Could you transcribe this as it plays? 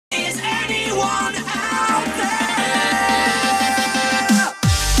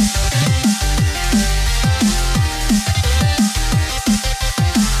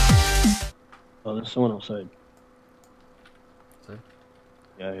someone outside. See?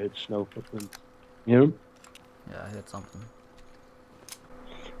 Yeah, I heard snow footprints. You hear him? Yeah, I heard something.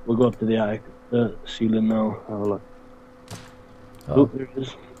 We'll go up to the attic, the ceiling now. Have a look. Oh, There it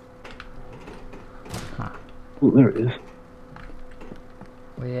is. huh. Oh, there it is.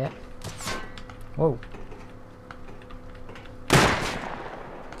 Where you at? Whoa.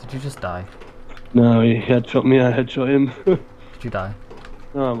 Did you just die? No, he headshot me, I headshot him. Did you die?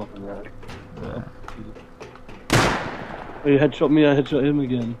 No, I'm up in the attic. Yeah. Oh, you headshot me, I headshot him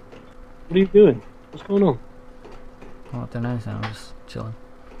again. What are you doing? What's going on? I'm not doing anything, I'm just chilling.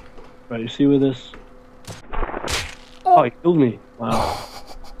 Right, you see with this? Oh, he killed me. Wow.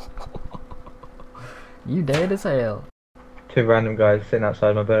 You dead as hell. Two random guys sitting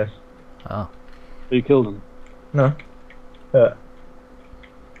outside my base. Oh. So you killed him? No. Yeah.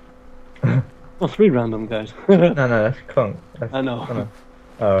 Oh, 3 random guys. No, that's Conk. That's I know. Connor.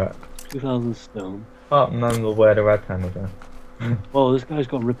 Alright. 2,000 stone. Oh, none will wear the red hand again. Well, this guy's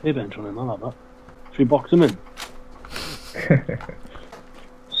got a repair bench on him, I like that. Should we box him in?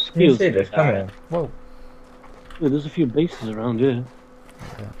 Can you see this? Come here. Whoa. Yeah, there's a few bases around here.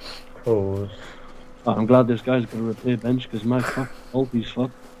 Yeah. Cool. Oh, I'm glad this guy's got a repair bench, because my ulti's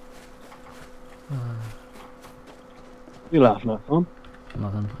fucked. You laughing at, Tom?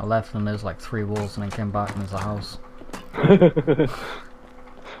 Nothing. I left and there's like 3 walls and then came back and there's a house.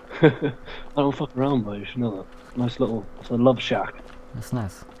 I don't fuck around, but you should know that. Nice little, it's a love shack. It's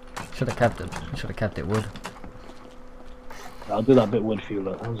nice. Should have kept it. Should have kept it wood. I'll do that bit wood for you,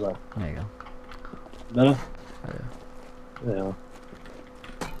 look. How's that? There you go. Better? Yeah. There you are.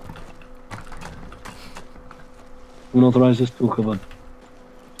 Unauthorized this tool cupboard.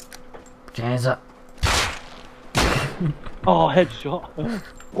 Hands up. Oh, headshot!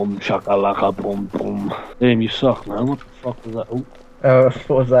 Boom shakalaka boom boom. Damn, you suck, man. What the fuck was that? Oh. Oh, what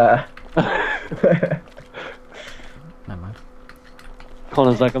was that? Never mind.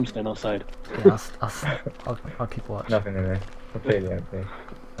 Connor's like, I'm staying outside. Yeah, I'll keep watch. Nothing in there. Completely empty.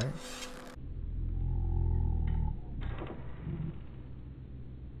 Right.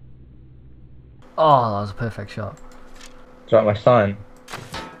 Oh, that was a perfect shot. Do you like my sign?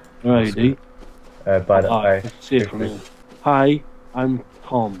 Alright, D. By the I way. see it from here. Hi, I'm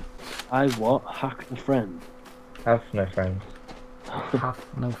Tom. I what? Hacked a friend. Have no friends. Half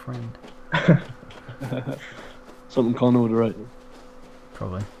no friend. Something Connor would write.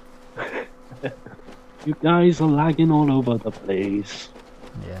 Probably. You guys are lagging all over the place.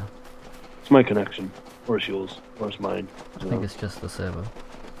 Yeah. It's my connection. Or it's yours. Or it's mine. I think it's just the server.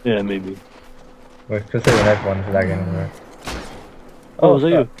 Yeah, maybe. We're considering everyone's lagging anyway. Oh, is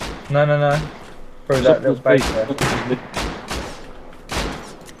that you? No. Through that little base there.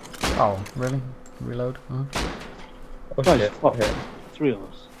 Oh, really? Reload? Huh? Oh Guys, shit. fuck. Hit. 3 of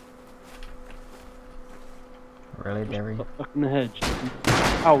us. Really, Derry? Stuck in the hedge.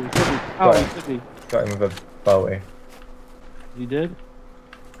 Ow, he hit me. Ow, he hit me. Got him with a bolty. He did?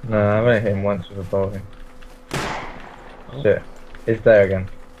 No, I've only hit him once with a bolty. Oh. Shit. He's there again.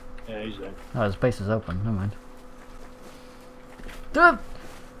 Yeah, he's there. Oh, his base is open. Never mind. Duh!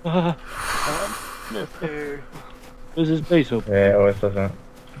 Where's his base open? Yeah, it always doesn't.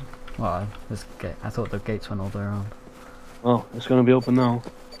 Well, this gate. I thought the gates went all the way around. Oh, it's gonna be open now.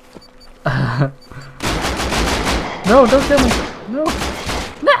 No, don't kill me! No!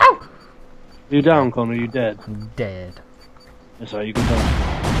 No! Are you down, Connor? Are you dead? I'm dead. That's alright, you can die.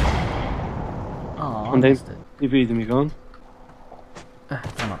 Oh, I And then, missed it. you beat him, you gone?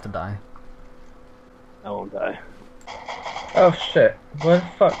 Try not to die. I won't die. Oh shit. Where the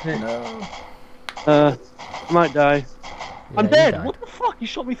fuck did No. I might die. Yeah, I'm you dead! died. What the fuck? You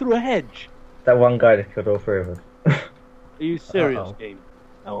shot me through a hedge! that one guy that killed all 3 of us? Are you serious, Uh-oh. game?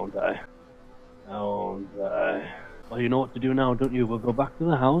 I won't die. I won't die. Well, you know what to do now, don't you? We'll go back to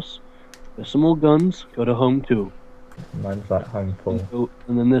the house, get some more guns, go to home 2. Mine's like home full.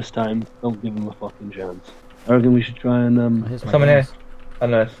 And then this time, don't give him a fucking chance. I reckon we should try and, Here's my Someone here. guns. Oh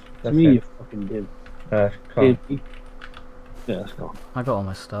no, to that's me, him. you fucking did. Can't. Yeah, let's go. I got all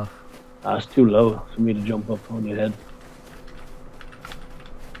my stuff. It's too low for me to jump up on your head.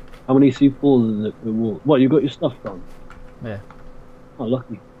 How many C4s is it? What, you got your stuff gone? Yeah. Oh,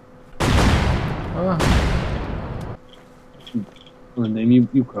 lucky. Oh, Come on, Dame,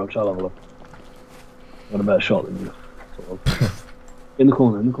 you crouch, I'll have a look. Got a better shot than you. Sort of. In the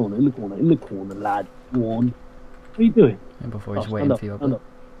corner, lad. One. What are you doing? and before he's Stand waiting up, for you stand up up.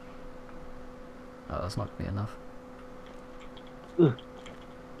 there. Oh, that's not gonna be enough.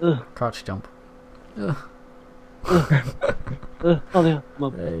 Ugh. Crouch jump. Ugh. Oh, there. I'm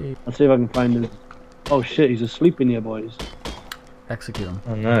up. Hey. Let's see if I can find his. Oh shit, he's asleep in here, boys. Execute him.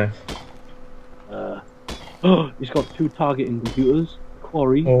 Oh no. He's got 2 targeting computers.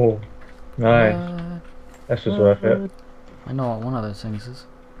 Quarry. Oh, nice. What? That's just worth it. I know what one of those things is.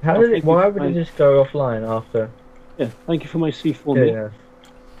 How did it? Why would it just go offline after? Yeah, thank you for my C4, mate. Yeah.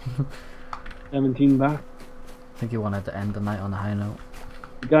 17 back. I think you wanted to end the night on a high note.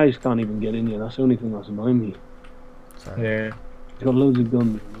 The guys can't even get in here. That's the only thing that's annoying me. Sorry. Yeah. He's got loads of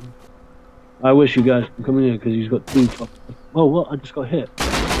guns. I wish you guys could come in here because he's got 2 fucking... Oh, what? I just got hit.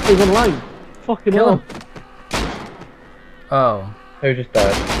 He's online. Fucking Kill hell. him. Oh. Who just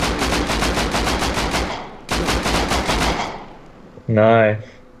died? Nice.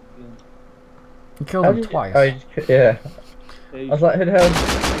 You killed him twice. Oh, yeah. I was like, who the hell?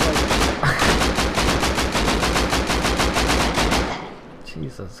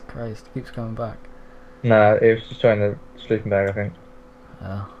 Jesus Christ, keeps coming back. Nah, it was just trying the sleeping bag, I think.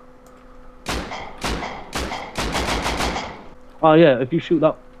 Oh. Oh, yeah, if you shoot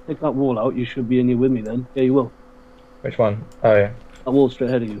that, take that wall out, you should be in here with me then. Yeah, you will. Which one? Oh, yeah. That wall straight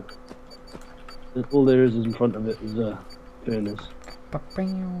ahead of you. All there is in front of it is furnace.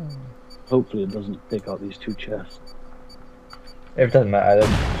 Hopefully it doesn't take out these 2 chests. It doesn't matter,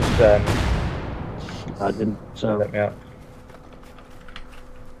 just I didn't, so... let me out.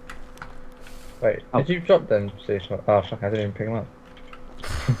 Wait, did you drop them? Oh fuck, I didn't even pick them up.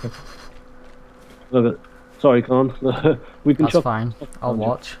 Look at... Sorry, Con. We can That's chop... fine. I'll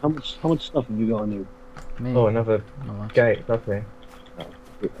watch. How much stuff have you got on you? Me. Oh, another Not much. gate, lovely.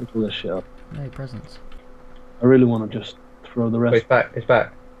 Pick all this shit up. Hey, presents. I really want to just throw the Wait, rest... it's back, it's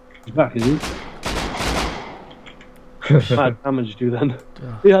back. He's back, is he? Mad damage do then.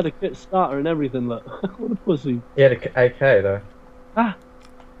 Ugh. He had a kit starter and everything, look. What a pussy. He had a AK though. Ah!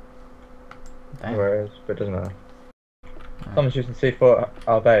 Damn. Where it is, but it doesn't matter. Someone's using C4 at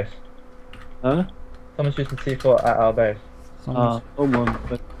our base. Huh? Someone's using C4 at our base. Someone's... Hold on.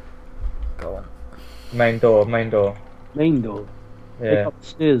 But Go on. Main door, main door. main door. Pick Yeah. up the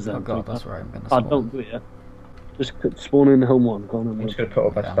stairs then. Oh god, that's right, I'm gonna Ah, spawn. don't do it yet. Just spawn in home one. Go on I'm and just gonna put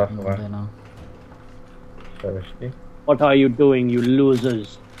all my Yeah, stuff I'm away. there now. So risky. What are you doing, you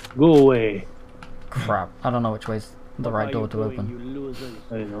losers? Go away. Crap, I don't know which way's the What right are door you to doing, open. You losers.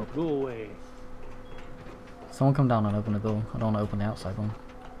 I know. Go away. Someone come down and open the door. I don't want to open the outside one.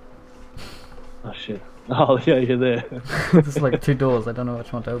 Oh shit. Oh yeah, you're there. There's like 2 doors, I don't know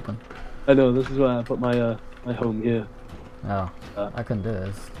which one to open. I know. This is why I put my my home here. Oh, I couldn't do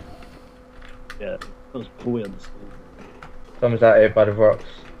this. Yeah, that was weird. Someone's out here by the rocks,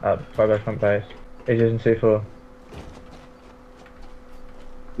 by the front base. He's using C4. Oh,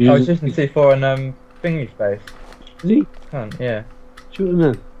 he's using C4 on thingy space. Is he? Can't, yeah. Shoot him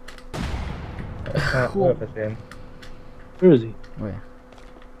in. Where is he? Where is he? Where?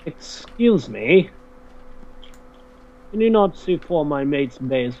 Excuse me. Can you not see for my mate's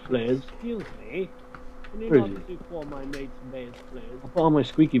base, please? Excuse me. Can you not see for my mate's base, please? I'll put on my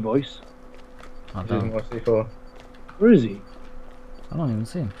squeaky voice. I He's using don't. more C4. Where is he? I don't even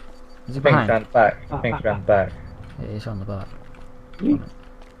see him. Is he Pink's behind? around the back. Pink's around the back. Yeah, he's on the back. Is he?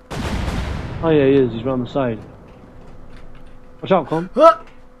 Oh yeah, he is. He's round the side. Watch out, Con.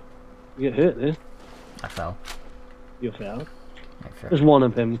 You get hurt there. I fell. You fell. I fell. There's one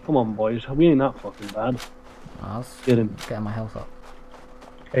of him. Come on, boys. We ain't that fucking bad. I was Get him. getting my health up.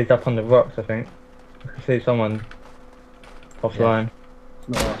 He's up on the rocks, I think. I can see someone offline. It's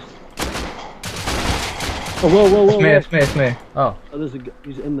not us. Oh, whoa, whoa, whoa. It's me, it's me. Oh. Oh, there's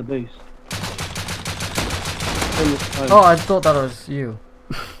he's in the base. Oh, I thought that was you.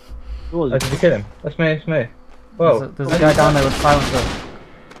 Who was Oh, it? did you kill him? That's me, it's me. Whoa. There's a guy down there with silencer.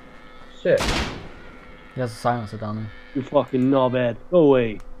 Shit. He has a silencer down there. You fucking knobhead. Go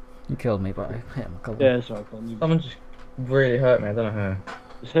away. You killed me, but I hit him a couple. Yeah, sorry, Con. Someone just really hurt me, I don't know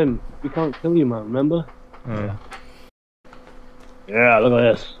It's him. We can't kill you, man, remember? who. Oh. Yeah, look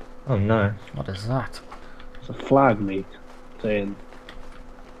at this. Oh no. What is that? It's a flag, mate. Saying,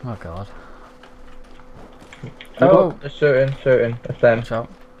 Oh god. Oh, they're shooting. That's them. Watch out.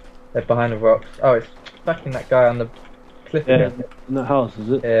 They're behind the rocks. Oh, it's fucking that guy on the cliff yeah, again. in that house, is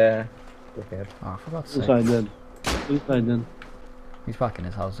it? Yeah. Wicked. Oh, for God's sake. Inside then. Inside then. He's back in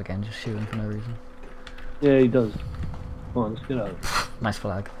his house again, just shooting for no reason. Yeah, he does. Come on, let's get out. Nice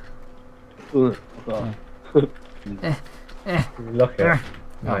flag. Fuck off. Did you lock it?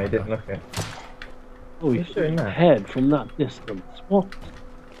 No, Oh you my didn't God. lock it. Oh, Who's he shooting shot that? head from that distance. What?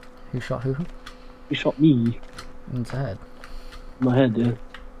 Who shot who? He shot me In the head. in my head, yeah.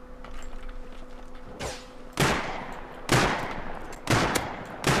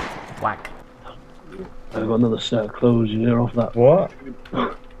 Whack. I've got another set of clothes here off that. What?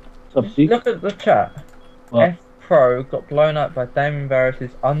 What's up, Steve? Look at the chat. What? F Pro got blown up by Daemon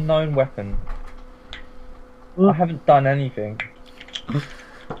Madlad's unknown weapon. I haven't done anything.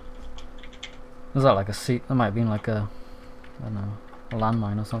 Was that like a seat? That might have been like a, I don't know, a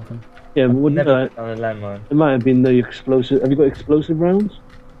landmine or something. Yeah, but wouldn't Never that? done a landmine. It might have been the explosive. Have you got explosive rounds?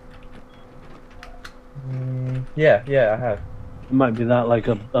 Yeah, I have. It might be that, like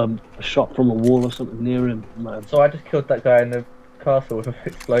a shot from a wall or something near him. It might have, So I just killed that guy in the castle with an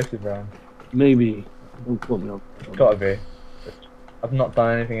explosive round. maybe. Don't quote me on. It's gotta be. I've not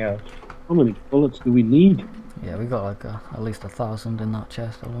done anything else. How many bullets do we need? Yeah, we got like at least 1,000 in that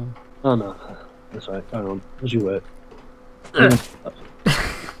chest alone. Oh no, that's right. Carry on. As you were.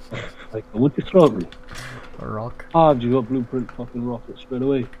 Like, would you throw at me? A rock. Ah, you got blueprint fucking rocket straight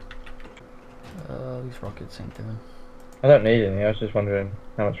away. These rockets ain't doing. I don't need any, I was just wondering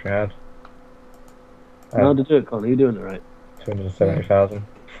how much we had. How to do it, Colin? Are you doing it right? 270,000.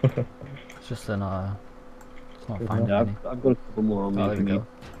 It's just they're not. It's not finding Yeah, any. I've got a couple more on me. Oh, there if we you go. need.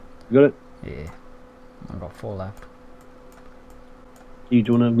 You got it? Yeah. I've got 4 left. Do you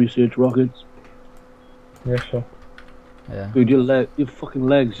want to research rockets? Yeah, sure. Yeah. Dude, your fucking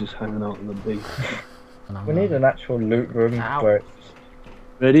legs just hanging out in the base. We need an actual loot room Ow. where it's...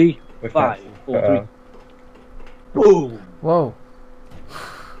 Ready? we 5, can- 4, 3. Boom! Whoa!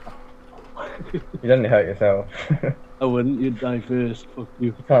 You'd only hurt yourself. I wouldn't. You'd die first. Fuck you.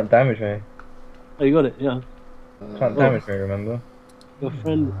 You can't damage me. Oh, you got it. Yeah. You can't damage me, remember? Your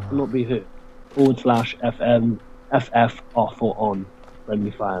friend cannot be hurt. /FM FF off or on.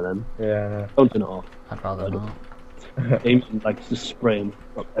 Friendly fire then. Yeah, I know. Don't turn it off. I'd rather not. Daemon likes to spray and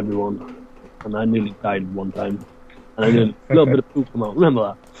fuck everyone. And I nearly died one time. And I nearly a little bit of poop come out.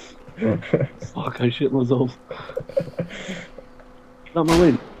 Remember that? Fuck, I shit myself. Not my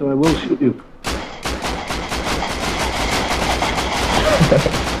way, so I will shoot you.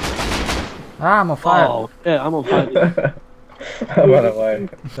 Ah, I'm on fire! Oh, yeah, I'm on fire. I ran away. Do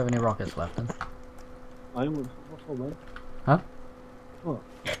you have any rockets left then? I am. What's all that? Huh? What?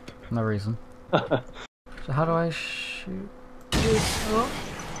 No reason. So how do I shoot?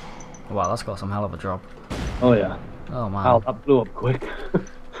 Wow, that's got some hell of a drop. Oh yeah. Oh man. Wow, that blew up quick.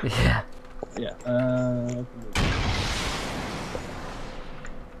 Yeah. Yeah.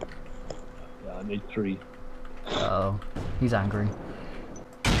 Yeah, I made 3. Uh-oh. He's angry.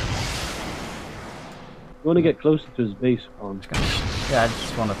 You want to get closer to his base, Colin. Yeah, I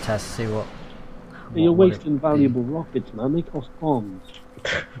just want to test, see what... You're would it wasting be. valuable rockets, man. They cost bombs.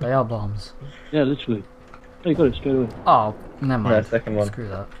 They are bombs. Yeah, literally. Oh, you got it straight away. Oh, never mind. No, second one. Screw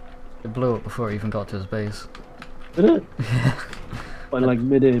that. It blew up before it even got to his base. Did it? But like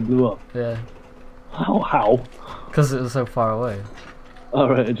mid-air it blew up. Yeah. How? Because it was so far away.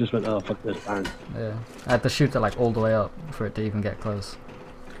 Alright, it just went, oh fuck this, bang. Yeah. I had to shoot it like all the way up for it to even get close.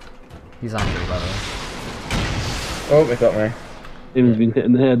 He's angry, by the way. Oh, they got me. Damon's been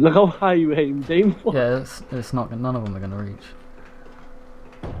hitting the head. Look how high you aim, Dame. Yeah, it's not. None of them are gonna reach.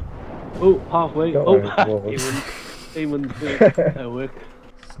 Oh, halfway. Don't Oh, worry, Damon's doing work.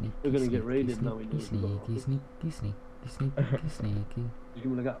 Sneaky, We're gonna get sneaky, raided now, we know. Sneaky, sneaky, sneaky, sneaky, sneaky. Just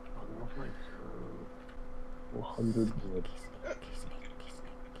give me like that. 400 wood. Sneaky, sneaky,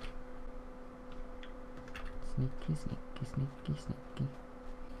 sneaky, sneaky. Sneaky, sneaky, sneaky.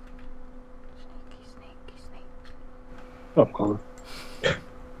 Stop, Colin.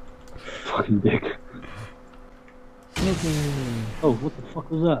 Fucking dick. Sneaky. Oh, what the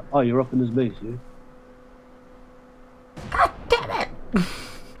fuck was that? Oh, you're up in his base, you? God damn it!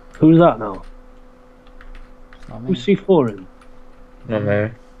 Who's that now? It's not me. Who's C4 in? Not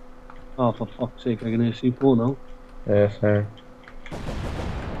me. Oh, for fuck's sake, I can hear C4 now. Yeah, so...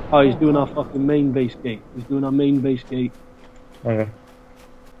 Oh, he's doing our fucking main base gate. He's doing our main base gate. Okay.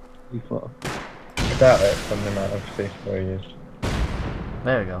 C4. I doubt it from the amount of C4 you use.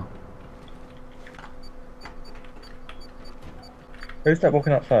 There we go. Who's that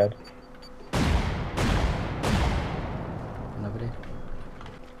walking outside? Nobody.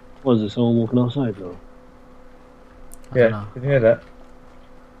 What is it, someone walking outside though? I don't Yeah, know. did you hear that?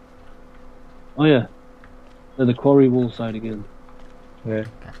 Oh yeah. They're the quarry wall side again. Yeah.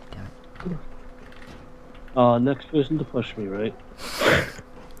 God damn it. Next person to push me, right?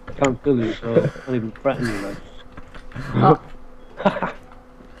 I can't kill you, so I can't even threaten you, like. Ah.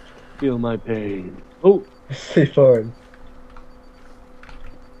 Feel my pain. Oh! C4 in.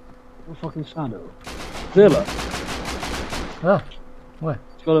 What fucking shadow? Zilla! Oh, where?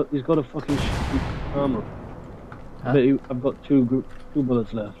 He's got a fucking armor. Huh? I've got two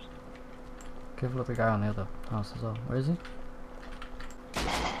bullets left. Give a look at the guy on the other house as well. Where is he?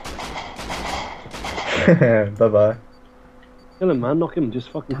 Bye bye. Kill him, man. Knock him. Just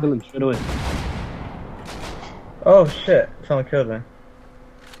fucking kill him straight away. Oh shit, someone killed me.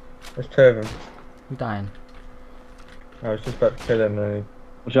 There's 2 of them. Who's dying? I was just about to kill him and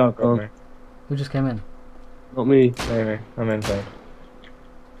Watch out, he got me. Con. Who just came in? Not me. Maybe. I'm inside.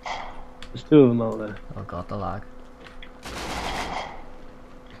 There's two of them out there. Oh god, the lag.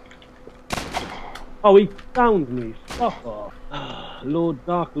 Oh, he downed me. Fuck off. Lord,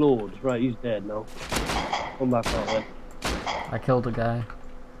 Dark Lord. Right, he's dead now. Come back out there. I killed a guy.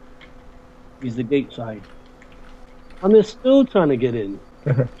 He's the gate side. And they're still trying to get in.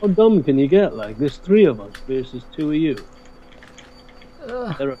 How dumb can you get? Like, there's 3 of us versus 2 of you.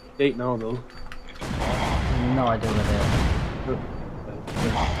 Ugh. They're at the gate now, though. No idea where they are.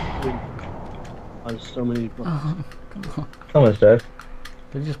 There's so many. Oh, come on. Someone's dead.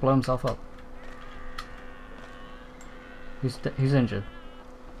 Did he just blow himself up? He's injured.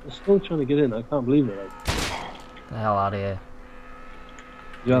 They're still trying to get in. I can't believe it. Like, The hell out of here.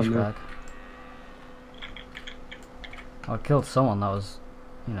 you have Douchebag. I killed someone that was,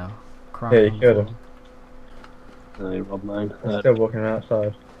 you know, crying. Yeah, you killed him. no, you robbed mine. He's still walking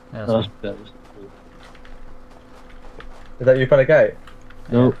outside. Yeah, That's that's, Is that you by the gate?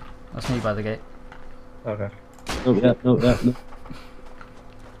 No. yeah, that's me by the gate. Okay. No, yeah, no, yeah, no.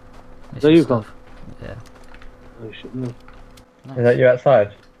 It's There your you go. stuff. Yeah. Oh, shit, no. Nice. Is that you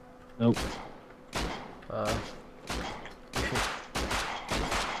outside? Nope.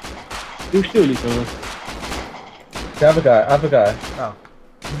 You shoot each other. The other guy, other guy. Oh.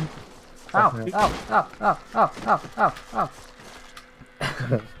 Ow, Okay. ow, ow, ow, ow, ow, ow, ow.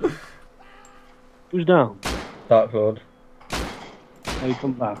 Who's down? Dark Lord. Oh, you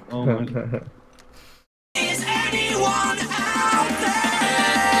come back. Oh my god.